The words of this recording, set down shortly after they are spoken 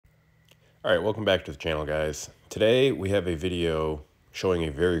Alright, welcome back to the channel, guys. Today we have a video showing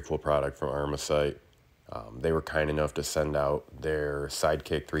a very cool product from Armasight. They were kind enough to send out their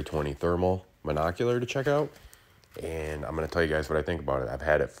Sidekick 320 thermal monocular to check out, and I'm going to tell you guys what I think about it. I've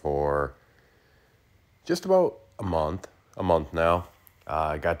had it for just about a month now.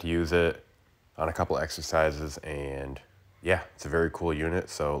 I got to use it on a couple exercises, and yeah, it's a very cool unit,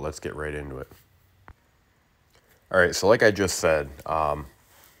 so let's get right into it. Alright, so like I just said,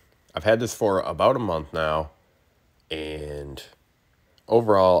 I've had this for about a month now, and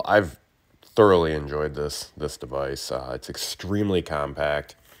overall, I've thoroughly enjoyed this device. It's extremely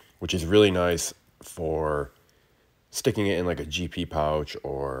compact, which is really nice for sticking it in like a GP pouch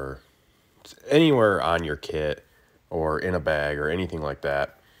or anywhere on your kit or in a bag or anything like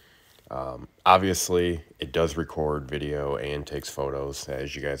that. Obviously, it does record video and takes photos,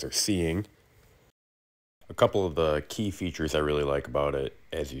 as you guys are seeing. A couple of the key features I really like about it,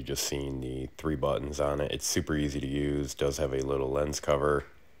 as you just seen the 3 buttons on it. It's super easy to use, does have a little lens cover.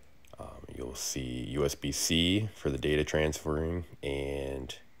 You'll see USB-C for the data transferring,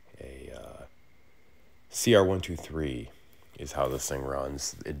 and a CR123 is how this thing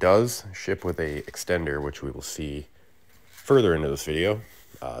runs. It does ship with a extender, which we will see further into this video.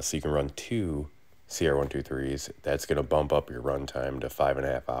 So you can run 2 CR123s. That's going to bump up your runtime to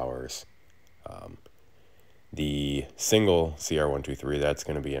 5.5 hours. The single CR123, that's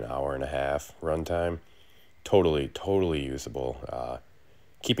going to be 1.5 hours runtime. Totally usable.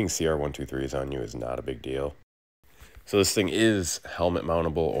 Keeping CR123s on you is not a big deal. So this thing is helmet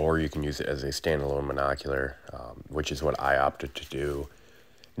mountable, or you can use it as a standalone monocular, which is what I opted to do.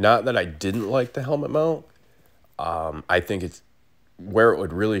 Not that I didn't like the helmet mount. I think it's where it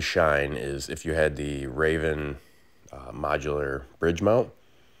would really shine is if you had the Raven modular bridge mount.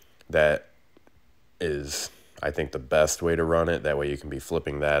 That is, I think, the best way to run it. That way you can be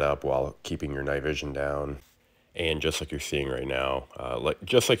flipping that up while keeping your night vision down. And just like you're seeing right now,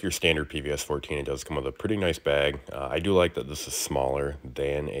 just like your standard PVS 14, it does come with a pretty nice bag. I do like that this is smaller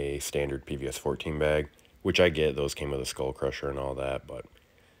than a standard PVS 14 bag, which I get. Those came with a skull crusher and all that, but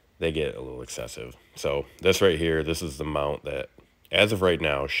they get a little excessive. So this right here, this is the mount that, as of right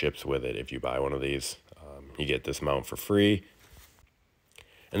now, ships with it. If you buy one of these, you get this mount for free.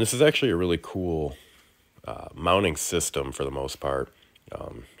 And this is actually a really cool mounting system for the most part.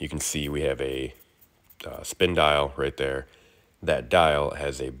 You can see we have a spin dial right there. That dial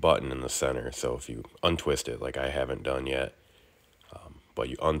has a button in the center, so if you untwist it, like I haven't done yet, but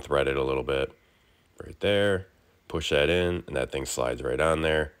you unthread it a little bit right there, push that in, and that thing slides right on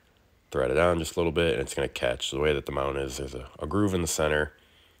there. Thread it on just a little bit, and it's going to catch. The way that the mount is, there's a groove in the center.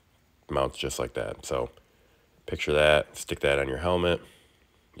 The mount's just like that. So picture that, stick that on your helmet.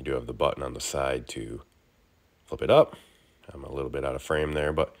 You do have the button on the side to flip it up. I'm a little bit out of frame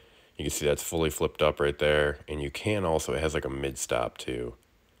there, but you can see that's fully flipped up right there. And you can also, it has like a mid-stop too,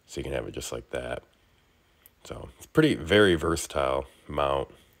 so you can have it just like that. So it's very versatile mount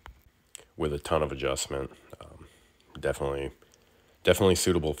with a ton of adjustment. Definitely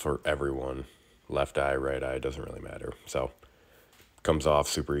suitable for everyone. Left eye, right eye, doesn't really matter. So comes off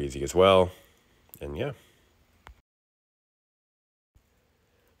super easy as well. And yeah.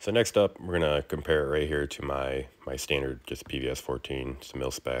 So next up, we're gonna compare it right here to my standard, just PVS 14. It's a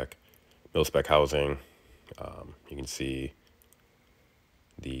mil-spec housing. You can see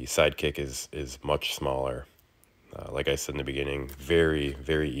the sidekick is much smaller. Like I said in the beginning, very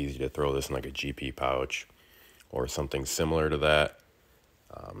easy to throw this in like a GP pouch or something similar to that.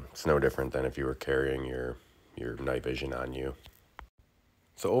 It's no different than if you were carrying your night vision on you.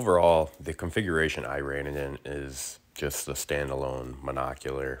 So overall, the configuration I ran it in is just the standalone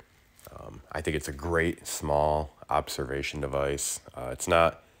monocular. I think it's a great small observation device. It's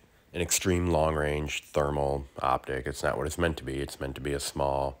not an extreme long-range thermal optic. It's not what it's meant to be. It's meant to be a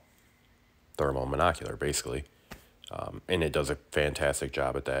small thermal monocular, basically. And it does a fantastic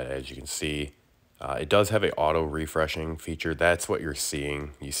job at that, as you can see. It does have an auto refreshing feature. That's what you're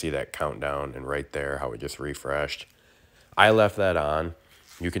seeing. You see that countdown, and right there, how it just refreshed. I left that on.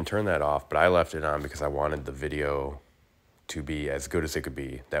 You can turn that off, but I left it on because I wanted the video to be as good as it could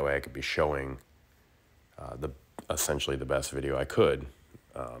be. That way I could be showing essentially the best video I could.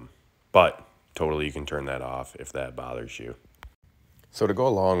 But totally you can turn that off if that bothers you. So to go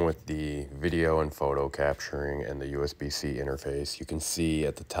along with the video and photo capturing and the USB-C interface, you can see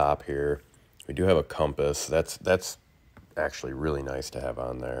at the top here, we do have a compass. That's actually really nice to have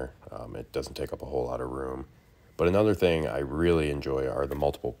on there. It doesn't take up a whole lot of room. But another thing I really enjoy are the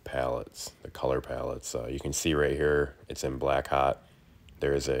multiple palettes, the color palettes. You can see right here, it's in black hot.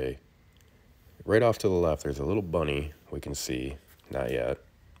 There's right off to the left, there's a little bunny we can see, not yet.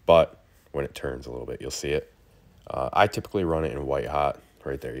 But when it turns a little bit. You'll see it. I typically run it in white hot.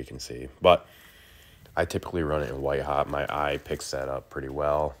 Right there you can see. But I typically run it in white hot. My eye picks that up pretty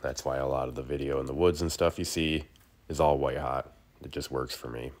well. That's why a lot of the video in the woods and stuff you see is all white hot. It just works for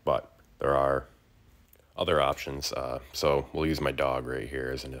me. But there are other options. So we'll use my dog right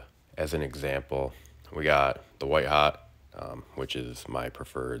here as an example. We got the white hot, which is my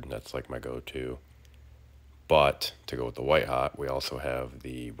preferred. That's like my go-to. But to go with the white hot, we also have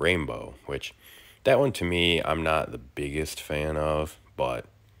the rainbow, which that one to me, I'm not the biggest fan of, but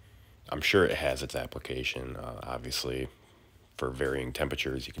I'm sure it has its application. Obviously, for varying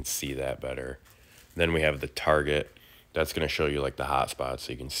temperatures, you can see that better. Then we have the target. That's going to show you like the hot spots,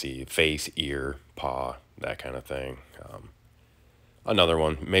 so you can see face, ear, paw, that kind of thing. Another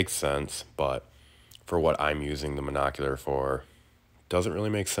one makes sense, but for what I'm using the monocular for, doesn't really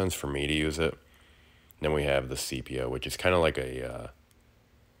make sense for me to use it. Then we have the sepia, which is kind of like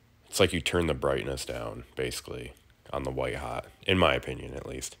it's like you turn the brightness down, basically, on the white hot, in my opinion, at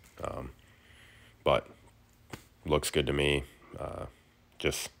least. But looks good to me,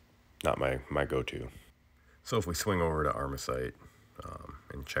 just not my go-to. So if we swing over to Armasight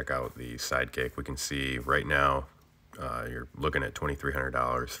and check out the sidekick, we can see right now you're looking at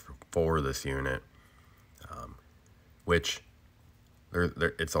 $2,300 for this unit, which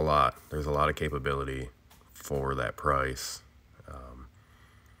it's a lot. There's a lot of capability for that price.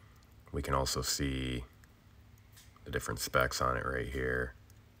 We can also see the different specs on it right here.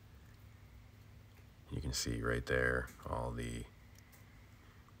 You can see right there all the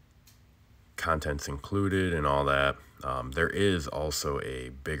contents included and all that. There is also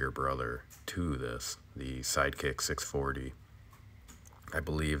a bigger brother to this, the Sidekick 640. I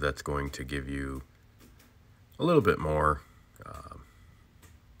believe that's going to give you a little bit more,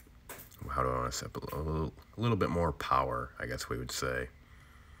 how do I want to say, a little bit more power, I guess we would say.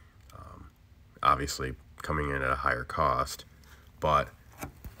 Obviously coming in at a higher cost, but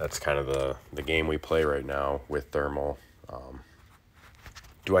that's kind of the game we play right now with thermal.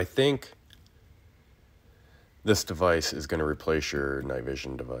 Do I think this device is going to replace your night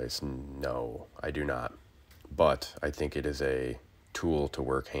vision device? No, I do not. But I think it is a tool to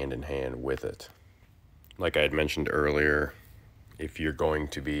work hand in hand with it. Like I had mentioned earlier, if you're going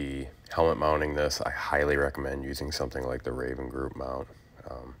to be helmet mounting this, I highly recommend using something like the Raven Group mount.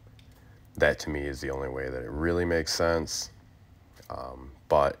 That to me is the only way that it really makes sense.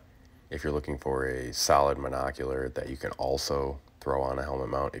 But if you're looking for a solid monocular that you can also throw on a helmet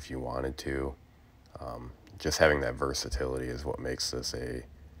mount if you wanted to, just having that versatility is what makes this a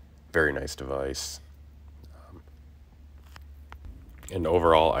very nice device. And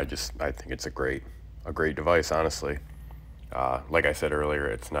overall, I think it's a great device, honestly. Like I said earlier,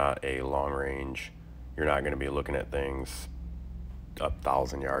 it's not a long range. You're not going to be looking at things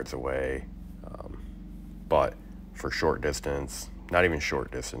 1,000 yards away. But for short distance, not even short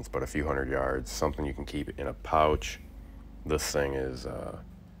distance, but a few hundred yards, something you can keep in a pouch, this thing is,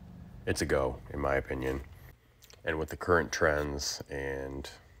 it's a go, in my opinion. And with the current trends and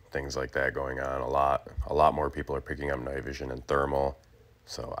things like that going on, a lot more people are picking up night vision and thermal.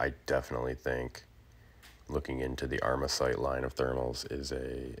 So I definitely think looking into the Armasight line of thermals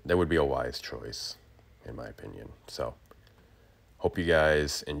that would be a wise choice, in my opinion. So hope you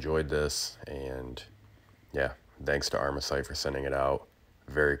guys enjoyed this, and yeah, thanks to Armasight for sending it out.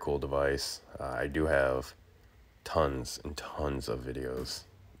 Very cool device. I do have tons and tons of videos,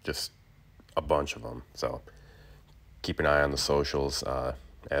 just a bunch of them. So keep an eye on the socials.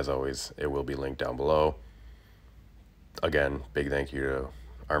 As always, it will be linked down below. Again, big thank you to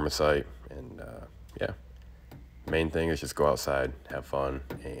Armasight, and yeah, main thing is just go outside, have fun,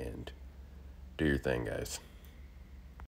 and do your thing, guys.